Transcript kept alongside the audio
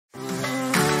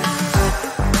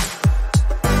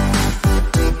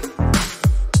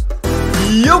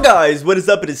Yo guys, what is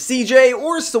up? It is CJ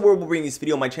or Sorable bringing this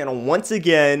video on my channel once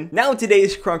again. Now in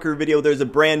today's Krunker video, there's a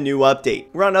brand new update.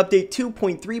 We're on update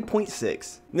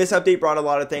 2.3.6. This update brought a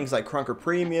lot of things like Krunker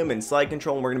Premium and slide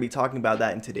control, and we're going to be talking about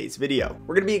that in today's video.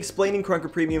 We're going to be explaining Krunker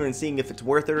Premium and seeing if it's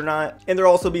worth it or not, and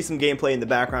there'll also be some gameplay in the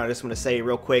background. I just want to say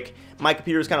real quick, my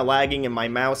computer's kind of lagging and my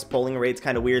mouse polling rate's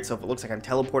kind of weird, so if it looks like I'm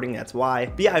teleporting, that's why.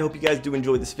 But yeah, I hope you guys do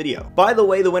enjoy this video. By the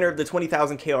way, the winner of the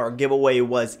 20,000 KR giveaway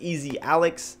was Easy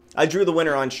Alex. I drew the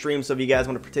winner on stream, so if you guys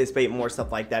want to participate in more stuff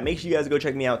like that, make sure you guys go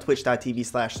check me out,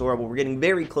 twitch.tv/Sorable. We're getting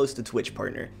very close to Twitch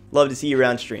partner. Love to see you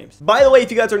around streams. By the way, if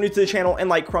you guys are new to the channel and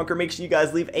like Krunker, make sure you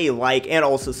guys leave a like and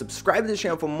also subscribe to the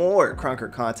channel for more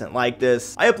Krunker content like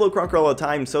this. I upload Krunker all the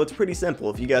time, so it's pretty simple.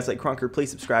 If you guys like Krunker,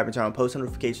 please subscribe and turn on post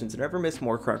notifications and never miss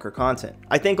more Krunker content.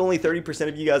 I think only 30%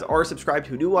 of you guys are subscribed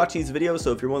who do watch these videos,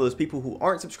 so if you're one of those people who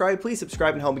aren't subscribed, please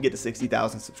subscribe and help me get to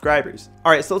 60,000 subscribers.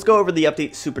 Alright, so let's go over the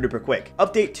update super duper quick.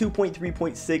 Update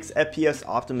 2.3.6 FPS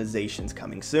optimizations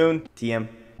coming soon. TM.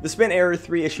 The spin error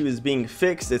 3 issue is being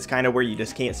fixed. It's kind of where you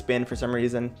just can't spin for some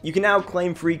reason. You can now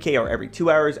claim free KR every 2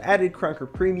 hours. Added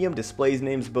Krunker Premium, displays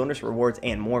names, bonus rewards,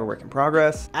 and more work in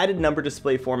progress. Added number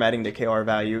display formatting to KR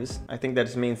values. I think that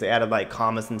just means they added like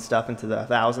commas and stuff into the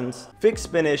thousands. Fixed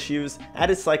spin issues.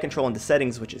 Added slide control into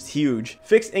settings, which is huge.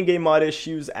 Fixed in-game mod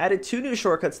issues. Added 2 new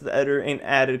shortcuts to the editor and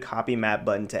added copy map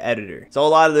button to editor. So a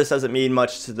lot of this doesn't mean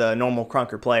much to the normal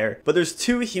Krunker player, but there's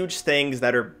 2 huge things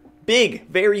that are big,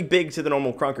 very big to the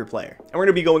normal Krunker player. And we're going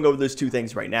to be going over those 2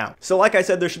 things right now. So like I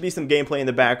said, there should be some gameplay in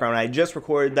the background. I just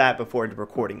recorded that before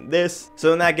recording this.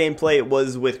 So in that gameplay, it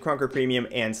was with Krunker Premium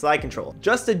and slide control.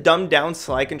 Just to dumb down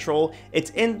slide control,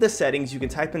 it's in the settings. You can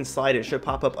type in slide. It should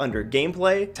pop up under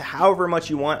gameplay to however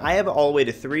much you want. I have it all the way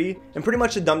to 3. And pretty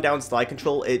much to dumb down slide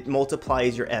control, it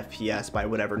multiplies your FPS by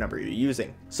whatever number you're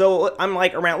using. So I'm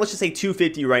like around, let's just say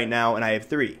 250 right now, and I have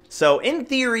 3. So in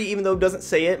theory, even though it doesn't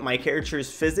say it, my character's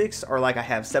physics are like I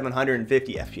have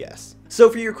 750 FPS. So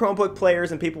for your Chromebook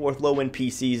players and people with low-end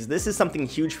PCs, this is something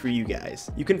huge for you guys.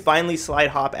 You can finally slide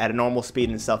hop at a normal speed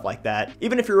and stuff like that.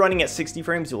 Even if you're running at 60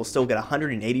 frames, you will still get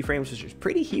 180 frames, which is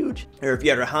pretty huge. Or if you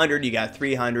had 100, you got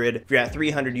 300. If you're at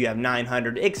 300, you have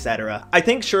 900, etc. I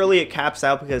think surely it caps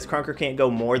out because Krunker can't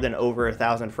go more than over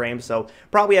 1,000 frames, so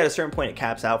probably at a certain point it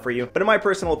caps out for you. But in my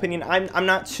personal opinion, I'm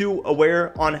not too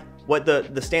aware on what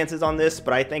the stance is on this,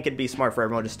 but I think it'd be smart for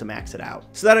everyone just to max it out.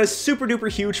 So that is super duper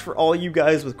huge for all you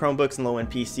guys with Chromebooks and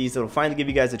low-end PCs. It'll finally give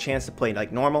you guys a chance to play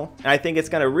like normal, and I think it's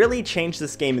going to really change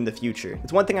this game in the future.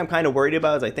 It's one thing I'm kind of worried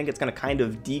about is I think it's going to kind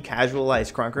of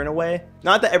de-casualize Krunker in a way.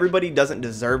 Not that everybody doesn't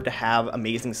deserve to have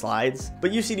amazing slides,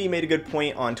 but UCD made a good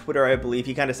point on Twitter, I believe.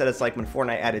 He kind of said it's like when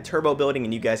Fortnite added turbo building,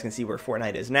 and you guys can see where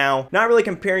Fortnite is now. Not really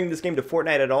comparing this game to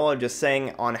Fortnite at all, I'm just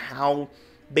saying on how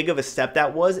big of a step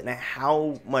that was and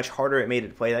how much harder it made it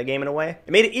to play that game in a way.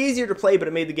 It made it easier to play, but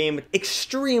it made the game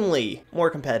extremely more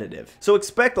competitive. So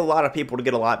expect a lot of people to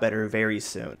get a lot better very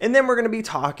soon. And then we're going to be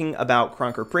talking about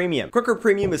Krunker Premium. Krunker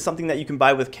Premium is something that you can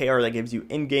buy with KR that gives you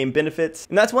in-game benefits.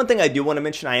 And that's one thing I do want to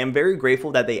mention. I am very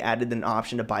grateful that they added an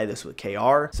option to buy this with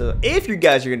KR. So if you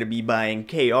guys are going to be buying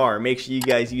KR, make sure you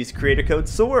guys use creator code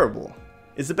Sorable.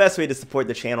 It's the best way to support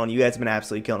the channel, and you guys have been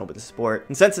absolutely killing it with the support.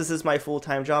 And since this is my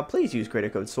full-time job, please use creator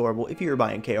code Sorable if you're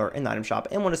buying KR in the item shop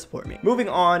and want to support me. Moving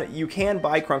on, you can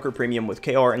buy Krunker Premium with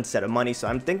KR instead of money, so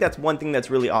I think that's one thing that's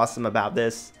really awesome about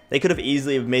this. They could have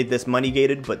easily made this money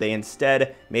gated, but they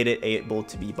instead made it able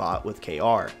to be bought with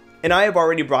KR. And I have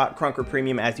already bought Krunker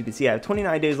Premium. As you can see, I have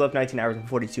 29 days left, 19 hours and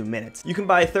 42 minutes. You can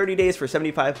buy 30 days for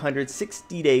 7,500,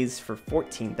 60 days for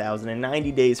 14,000, and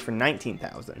 90 days for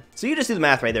 19,000. So you just do the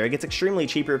math right there. It gets extremely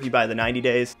cheaper if you buy the 90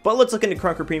 days. But let's look into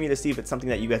Krunker Premium to see if it's something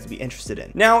that you guys would be interested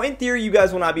in. Now, in theory, you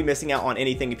guys will not be missing out on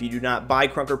anything if you do not buy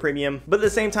Krunker Premium. But at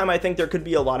the same time, I think there could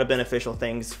be a lot of beneficial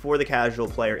things for the casual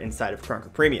player inside of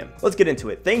Krunker Premium. Let's get into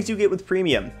it. Things you get with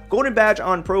Premium. Golden badge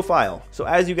on profile. So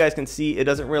as you guys can see, it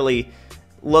doesn't really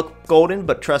look golden,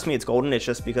 but trust me, it's golden. It's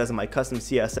just because of my custom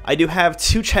CS. I do have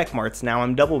 2 check marks now.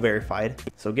 I'm double verified,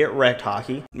 so get wrecked,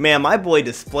 hockey. Man, my boy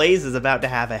Displays is about to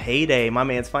have a heyday. My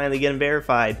man's finally getting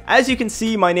verified. As you can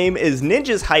see, my name is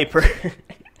Ninja's Hyper.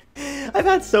 I've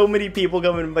had so many people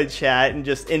come in my chat and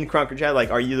just in Krunker chat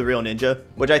like, are you the real ninja?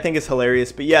 Which I think is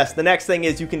hilarious. But yes, the next thing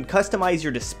is you can customize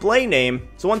your display name.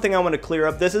 So one thing I want to clear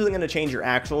up, this isn't going to change your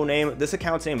actual name. This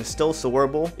account's name is still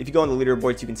Sorable. If you go on the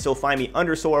leaderboards, you can still find me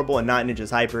under Sorable and not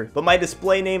Ninja's Hyper. But my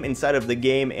display name inside of the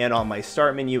game and on my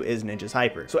start menu is Ninja's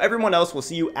Hyper. So everyone else will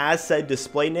see you as said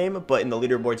display name, but in the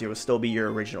leaderboards, it will still be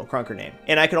your original Krunker name.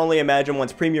 And I can only imagine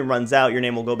once Premium runs out, your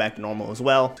name will go back to normal as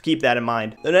well. So keep that in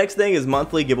mind. The next thing is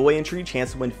monthly giveaway entry,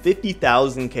 chance to win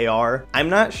 50,000 KR. I'm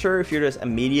not sure if you're just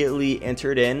immediately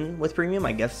entered in with Premium.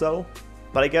 I guess so.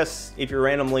 but I guess if you're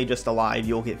randomly just alive,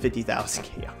 you'll get 50,000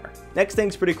 KR. Next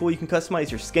thing's pretty cool, you can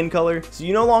customize your skin color, so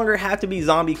you no longer have to be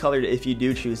zombie colored if you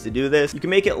do choose to do this. You can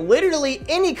make it literally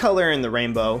any color in the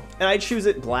rainbow, and I choose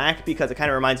it black because it kind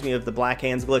of reminds me of the black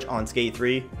hands glitch on Skate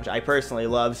 3, which I personally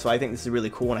love, so I think this is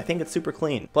really cool, and I think it's super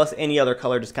clean. Plus, any other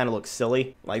color just kind of looks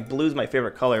silly. Like, blue's my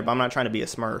favorite color, but I'm not trying to be a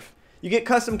smurf. You get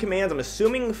custom commands. I'm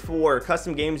assuming for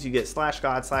custom games, you get /God,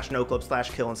 /noclip,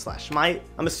 /kill, and /smite.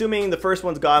 I'm assuming the first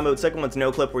one's God mode, second one's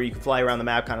noclip, where you can fly around the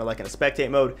map kind of like in a spectate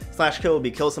mode. /kill would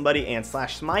be kill somebody, and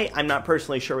 /smite, I'm not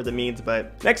personally sure what that means,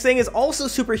 but next thing is also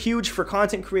super huge for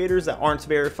content creators that aren't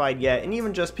verified yet, and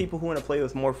even just people who want to play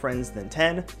with more friends than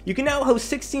 10. You can now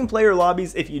host 16-player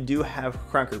lobbies if you do have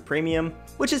Krunker Premium,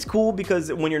 which is cool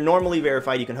because when you're normally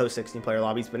verified, you can host 16-player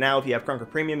lobbies, but now if you have Krunker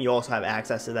Premium, you also have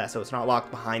access to that, so it's not locked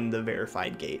behind the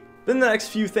verified gate. Then the next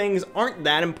few things aren't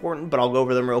that important, but I'll go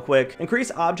over them real quick.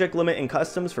 Increase object limit in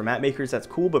customs. For map makers, that's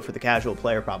cool, but for the casual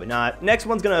player, probably not. Next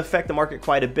one's gonna affect the market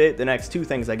quite a bit. The next two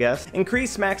things, I guess.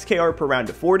 Increase max KR per round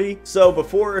to 40. So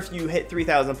before, if you hit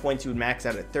 3,000 points, you would max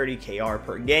out at 30 KR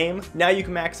per game. Now you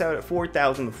can max out at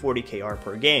 4,000 to 40 KR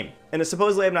per game. And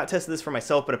supposedly, I've not tested this for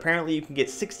myself, but apparently you can get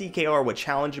 60 KR with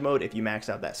challenge mode if you max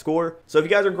out that score. So if you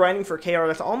guys are grinding for KR,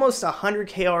 that's almost 100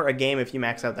 KR a game if you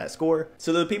max out that score.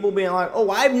 So the people being like, oh,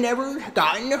 I've never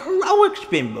gotten a heroic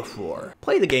spin before.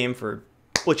 Play the game for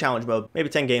with challenge mode, maybe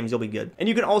 10 games, you'll be good. And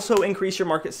you can also increase your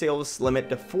market sales limit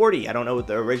to 40. I don't know what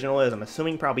the original is. I'm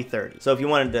assuming probably 30. So if you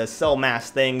wanted to sell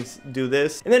mass things, do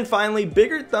this. And then finally,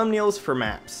 bigger thumbnails for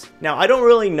maps. Now, I don't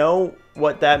really know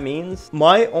what that means.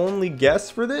 My only guess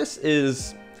for this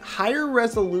is higher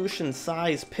resolution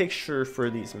size picture for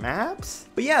these maps.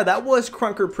 But yeah, that was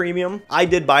Krunker Premium. I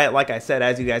did buy it, like I said.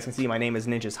 As you guys can see, my name is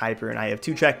Ninjas Hyper and I have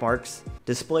 2 check marks.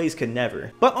 Displays could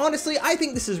never. But honestly, I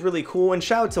think this is really cool, and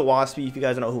shout out to Waspy. If you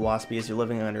guys don't know who Waspy is, you're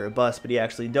living under a bus, but he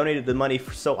actually donated the money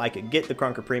so I could get the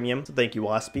Krunker Premium, so thank you,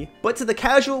 Waspy. But to the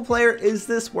casual player, is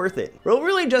this worth it? Well, it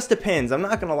really just depends. I'm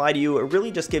not gonna lie to you, it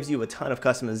really just gives you a ton of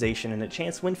customization and a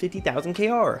chance to win 50,000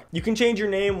 KR. You can change your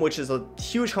name, which is a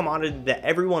huge commodity that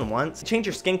everyone wants. Change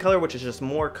your skin color, which is just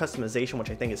more customization,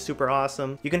 which I think is super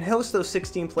awesome. You can host those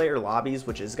 16-player lobbies,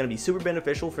 which is gonna be super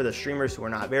beneficial for the streamers who are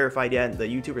not verified yet, the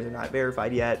YouTubers are not verified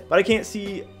yet, but I can't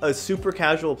see a super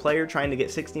casual player trying to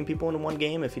get 16 people into one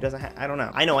game if he doesn't have, I don't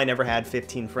know. I know I never had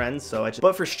 15 friends, so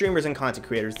but for streamers and content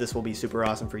creators, this will be super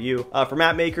awesome for you. For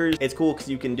map makers, it's cool because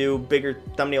you can do bigger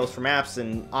thumbnails for maps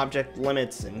and object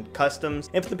limits and customs.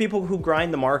 And for the people who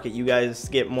grind the market, you guys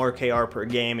get more KR per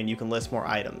game and you can list more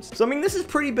items. So I mean, this is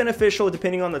pretty beneficial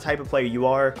depending on the type of player you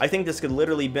are. I think this could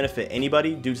literally benefit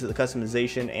anybody due to the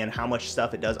customization and how much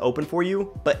stuff it does open for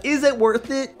you. But is it worth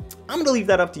it? I'm gonna leave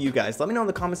that up to you guys. Let me know in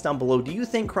the comments down below. Do you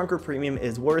think Krunker Premium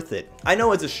is worth it? I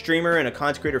know as a streamer and a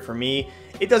content creator, for me,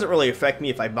 it doesn't really affect me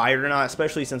if I buy it or not,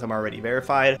 especially since I'm already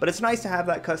verified, but it's nice to have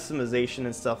that customization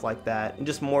and stuff like that and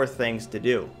just more things to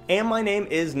do. And my name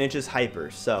is Ninjas Hyper,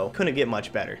 so couldn't get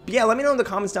much better. But yeah, let me know in the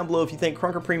comments down below if you think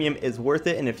Krunker Premium is worth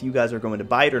it and if you guys are going to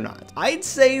buy it or not. I'd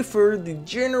say for the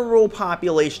general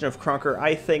population of Krunker,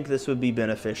 I think this would be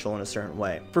beneficial in a certain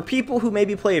way. For people who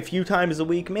maybe play a few times a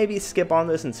week, maybe skip on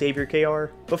this and save your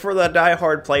KR. But for the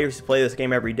die-hard players who play this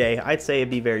game every day, I'd say it'd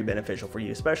be very beneficial for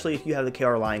you, especially if you have the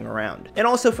KR lying around. And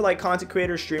also for like content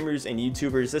creators, streamers, and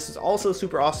YouTubers, this is also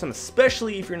super awesome,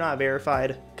 especially if you're not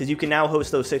verified, because you can now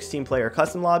host those 16-player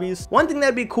custom lobbies. One thing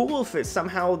that'd be cool if it's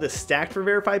somehow this stacked for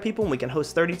verified people and we can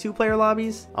host 32-player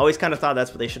lobbies. I always kind of thought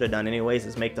that's what they should have done anyways,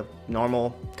 is make the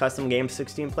normal custom games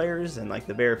 16 players and like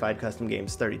the verified custom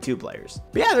games 32 players.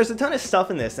 But yeah, there's a ton of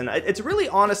stuff in this, and it's really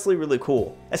honestly really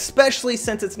cool, especially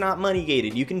since it's not money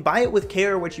gated. You can buy it with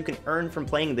KR, which you can earn from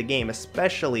playing the game,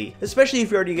 especially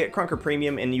if you already get Krunker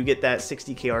Premium and you get that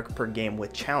 60 KR per game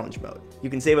with challenge mode. You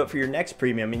can save up for your next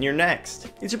premium and your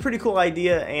next. It's a pretty cool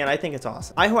idea, and I think it's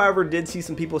awesome. I, however, did see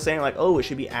some people saying like, oh, it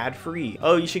should be ad-free.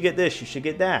 Oh, you should get this, you should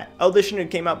get that. Oh, this shouldn't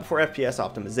have came out before FPS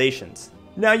optimizations.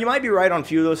 Now, you might be right on a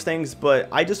few of those things, but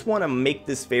I just want to make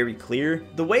this very clear.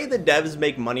 The way the devs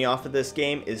make money off of this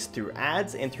game is through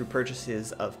ads and through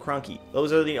purchases of Krunky.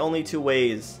 Those are the only two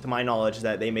ways, to my knowledge,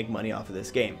 that they make money off of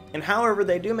this game. And however,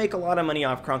 they do make a lot of money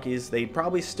off Krunkies. They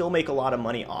probably still make a lot of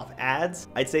money off ads.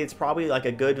 I'd say it's probably like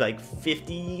a good like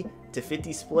 50 to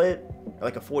 50 split. or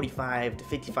like a 45 to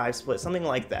 55 split, something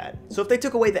like that. So if they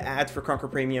took away the ads for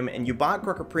Krunker Premium and you bought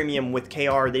Krunker Premium with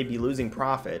KR, they'd be losing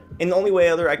profit. And the only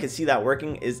way I could see that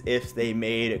working is if they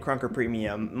made Krunker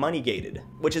Premium money gated,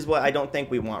 which is what I don't think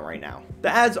we want right now. The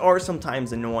ads are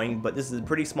sometimes annoying, but this is a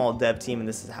pretty small dev team and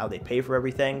this is how they pay for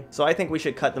everything. So I think we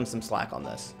should cut them some slack on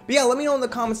this. But yeah, let me know in the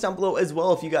comments down below as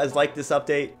well if you guys like this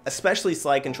update, especially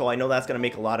slide control. I know that's going to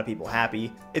make a lot of people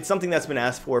happy. It's something that's been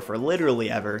asked for literally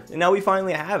ever, and now we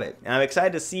finally have it. And I'm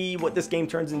excited to see what this game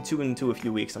turns into a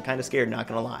few weeks. I'm kind of scared, not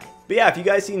gonna lie. But yeah, if you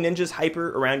guys see ninjas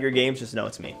hyper around your games, just know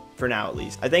it's me. For now, at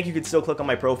least. I think you could still click on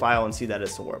my profile and see that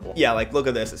it's Sorable. Yeah, like look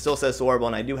at this. It still says Sorable,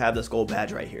 and I do have this gold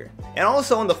badge right here. And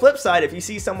also on the flip side, if you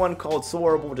see someone called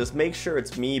Sorable, just make sure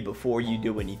it's me before you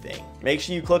do anything. Make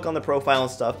sure you click on the profile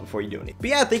and stuff before you do anything. But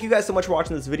yeah, thank you guys so much for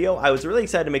watching this video. I was really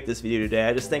excited to make this video today.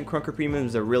 I just think Krunker Premium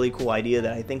is a really cool idea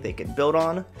that I think they could build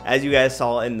on. As you guys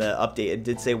saw in the update, it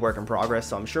did say work in progress,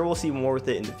 so I'm sure we'll see more with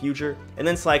it in the future. And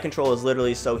then slide control is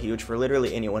literally so huge for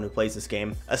literally anyone who plays this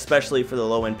game, especially for the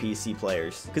low-end PC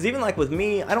players. Because even like with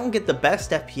me, I don't get the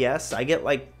best FPS. I get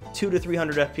like 200 to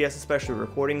 300 FPS, especially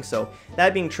recording, so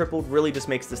that being tripled really just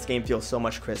makes this game feel so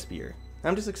much crispier.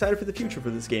 I'm just excited for the future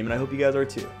for this game, and I hope you guys are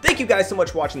too. Thank you guys so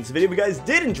much for watching this video. If you guys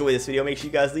did enjoy this video, make sure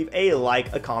you guys leave a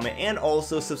like, a comment, and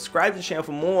also subscribe to the channel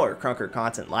for more Krunker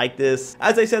content like this.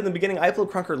 As I said in the beginning, I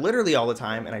upload Krunker literally all the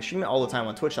time, and I stream it all the time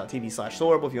on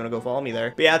twitch.tv/Sorable if you want to go follow me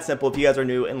there. But yeah, it's simple. If you guys are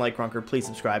new and like Krunker, please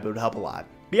subscribe. It would help a lot.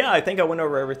 But yeah, I think I went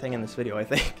over everything in this video, I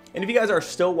think. And if you guys are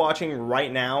still watching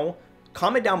right now,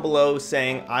 comment down below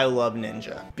saying I love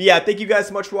Ninja. But yeah, thank you guys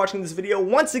so much for watching this video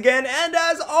once again, and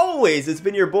as always, it's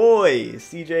been your boy,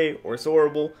 CJ or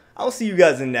Sorable. I'll see you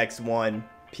guys in the next one.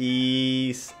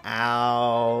 Peace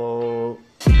out.